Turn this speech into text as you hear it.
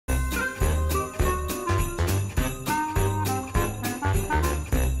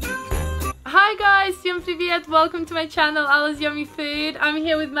Всем привет! Welcome to my channel, Alice Yummy Food. I'm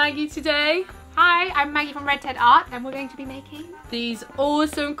here with Maggie today. Hi, I'm Maggie from Red Ted Art and we're going to be making these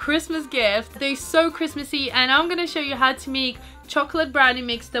awesome Christmas gifts. They're so Christmassy and I'm going to show you how to make chocolate brownie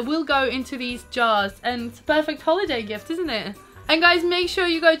mix that will go into these jars, and it's a perfect holiday gift, isn't it? And guys, make sure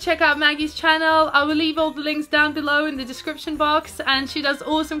you go check out Maggie's channel. I will leave all the links down below in the description box, and she does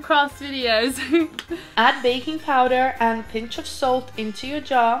awesome crafts videos. Add baking powder and a pinch of salt into your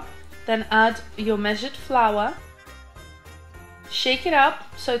jar, then add your measured flour. Shake it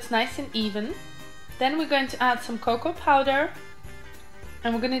up so it's nice and even. Then we're going to add some cocoa powder,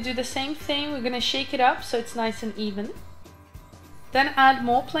 and we're going to do the same thing. We're going to shake it up so it's nice and even. Then add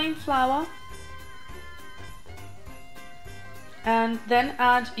more plain flour. And then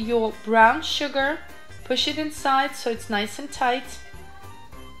add your brown sugar, push it inside so it's nice and tight.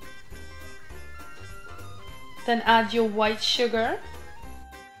 Then add your white sugar.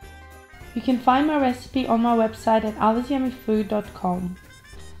 You can find my recipe on my website at aliceYummyFood.com.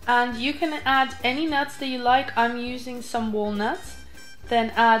 And you can add any nuts that you like. I'm using some walnuts.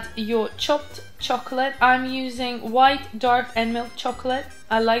 Then add your chopped chocolate. I'm using white, dark and milk chocolate.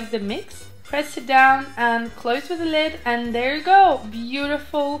 I like the mix. Press it down and close with the lid, and there you go,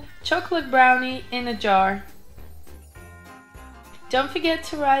 beautiful chocolate brownie in a jar. Don't forget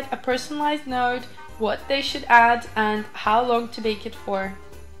to write a personalized note, what they should add and how long to bake it for.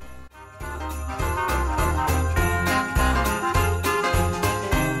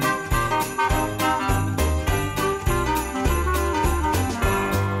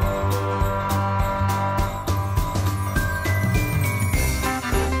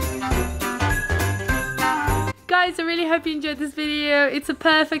 Guys, I really hope you enjoyed this video. It's a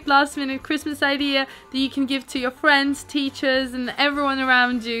perfect last minute Christmas idea that you can give to your friends, teachers and everyone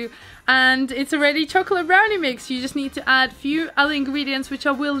around you. And it's a ready chocolate brownie mix. You just need to add a few other ingredients, which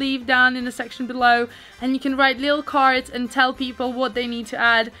I will leave down in the section below, and you can write little cards and tell people what they need to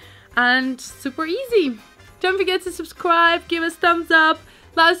add, and super easy. Don't forget to subscribe, give us thumbs up,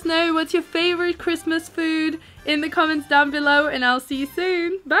 let us know what's your favorite Christmas food in the comments down below, and I'll see you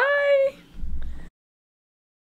soon. Bye!